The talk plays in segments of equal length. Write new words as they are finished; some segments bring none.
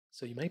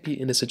So you might be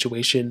in a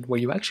situation where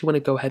you actually want to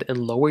go ahead and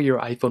lower your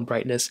iPhone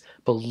brightness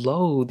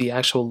below the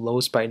actual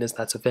lowest brightness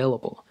that's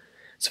available.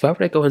 So if I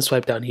were to go and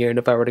swipe down here, and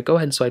if I were to go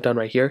ahead and swipe down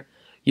right here,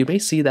 you may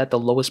see that the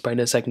lowest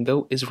brightness I can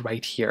go is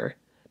right here.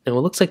 Now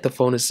it looks like the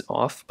phone is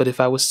off, but if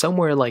I was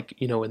somewhere like,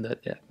 in the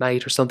at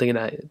night or something,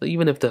 and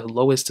even if the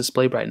lowest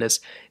display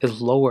brightness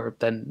is lower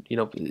than,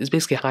 is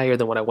basically higher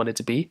than what I want it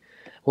to be,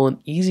 well,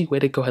 an easy way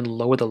to go ahead and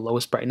lower the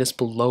lowest brightness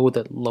below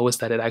the lowest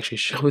that it actually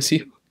shows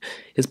you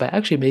is by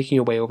actually making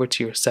your way over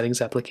to your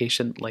settings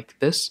application like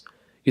this.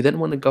 You then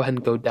want to go ahead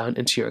and go down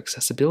into your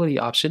accessibility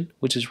option,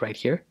 which is right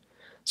here.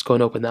 Let's go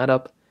and open that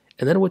up.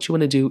 And then what you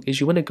want to do is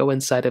you want to go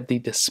inside of the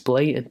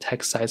display and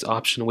text size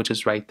option, which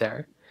is right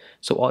there.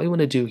 So all you want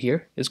to do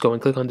here is go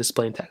and click on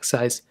display and text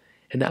size,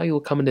 and now you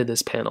will come into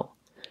this panel.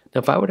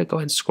 Now if I were to go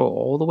ahead and scroll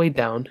all the way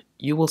down,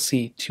 you will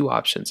see two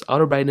options,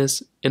 auto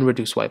brightness and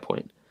reduce white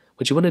point.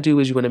 What you want to do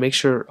is you want to make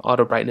sure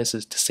auto brightness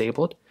is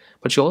disabled,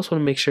 but you also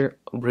want to make sure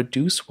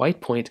reduce white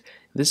point,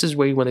 this is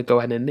where you want to go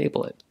ahead and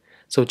enable it.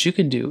 So what you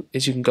can do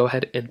is you can go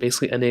ahead and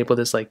basically enable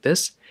this like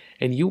this,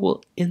 and you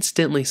will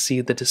instantly see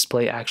the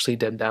display actually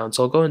dim down.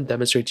 So I'll go and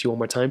demonstrate to you one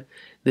more time.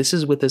 This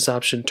is with this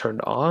option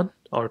turned on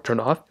or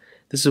turned off.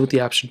 This is with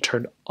the option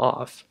turned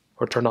off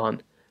or turned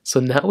on.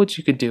 So now what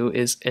you could do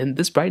is, and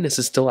this brightness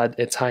is still at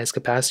its highest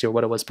capacity or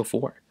what it was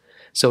before.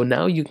 So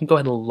now you can go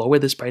ahead and lower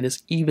this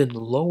brightness even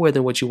lower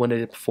than what you wanted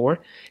it before,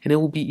 and it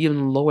will be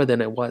even lower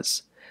than it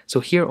was. So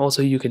here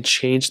also you can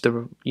change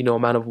the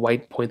amount of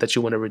white point that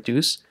you want to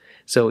reduce.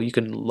 So you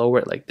can lower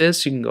it like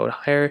this, you can go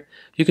higher,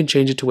 you can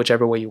change it to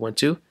whichever way you want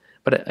to.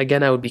 But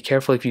again, I would be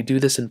careful if you do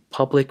this in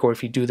public, or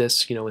if you do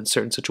this, in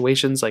certain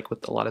situations, like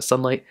with a lot of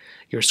sunlight,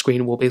 your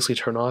screen will basically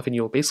turn off and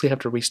you will basically have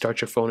to restart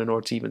your phone in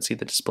order to even see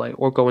the display,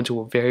 or go into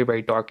a very,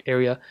 very dark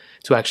area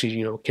to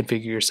actually,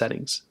 configure your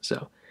settings.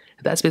 So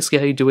that's basically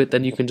how you do it.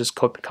 Then you can just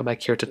come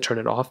back here to turn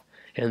it off,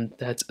 and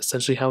that's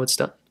essentially how it's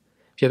done.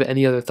 If you have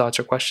any other thoughts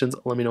or questions,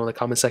 let me know in the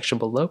comment section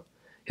below.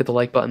 Hit the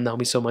like button, that'll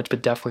be so much,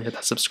 but definitely hit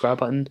that subscribe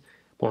button.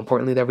 More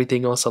importantly than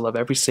everything else, I love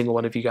every single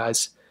one of you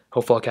guys.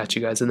 Hopefully I'll catch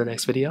you guys in the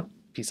next video.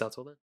 Peace out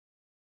till then.